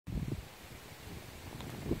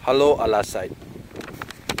Hallo allerseits.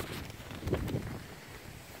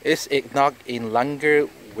 Es ist noch ein langer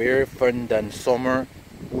Weg von den Sommer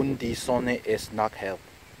und die Sonne ist noch hell.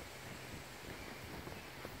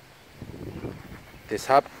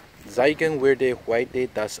 Deshalb zeigen wir dir heute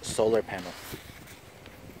das Solarpanel.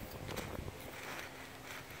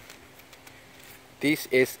 Dies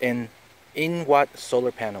ist ein 1 Watt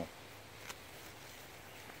Solarpanel.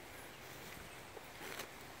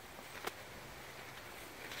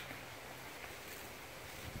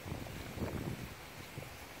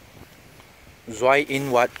 Zwei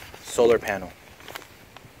 1 Watt solar panel.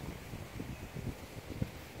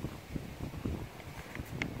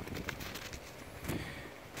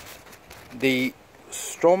 Die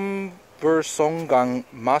Stromversorgung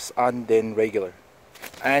muss an den Regler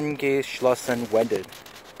angeschlossen werden.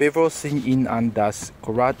 Wir sehen ihn an, das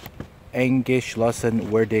gerade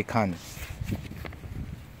angeschlossen werden kann.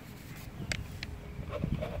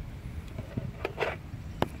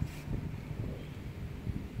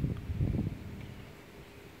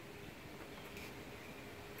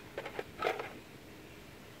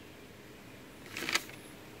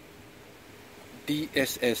 Die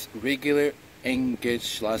ist regulär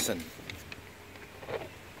angeschlossen.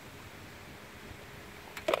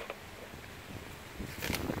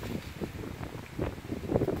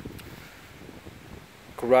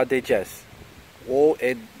 Gerade jetzt, wo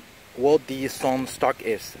die Sonne stark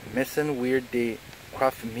ist, messen wir die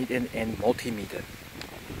Kraft mit einem Multimeter.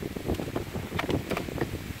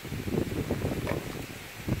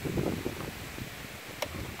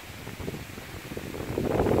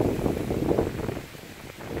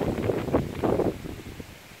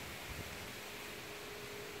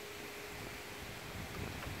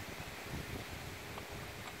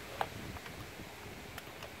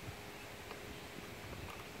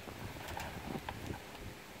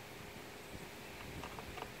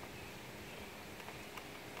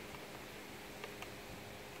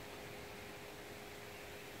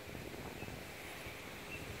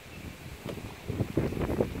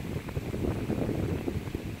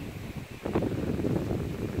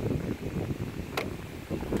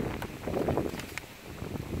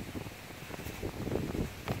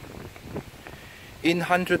 In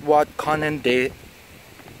 100 Watt können die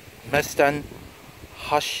meisten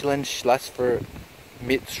Haushaltsventilator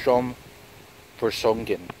mit Strom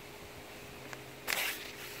versorgen.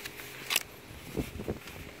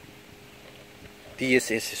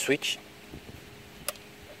 Dies ist Switch.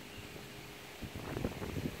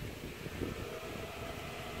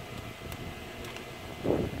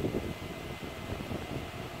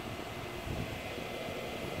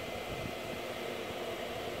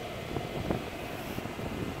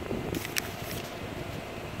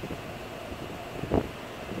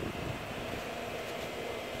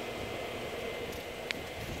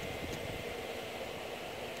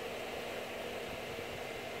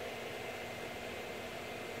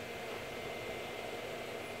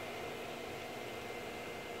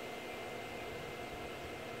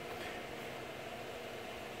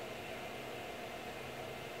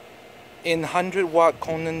 In 100 Watt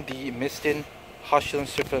können die meisten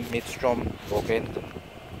Haushaltsventilator mit Strom versorgen.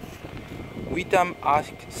 Witam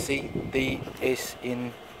ACD ist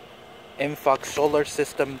ein einfaches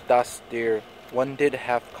Solarsystem, das der Wandel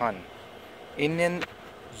helfen kann. Ihnen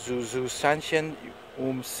zuzusammen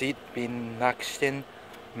sieht bin nächsten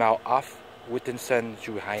Mal auf Wittensen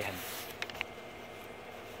zu heilen.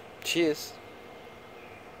 Cheers!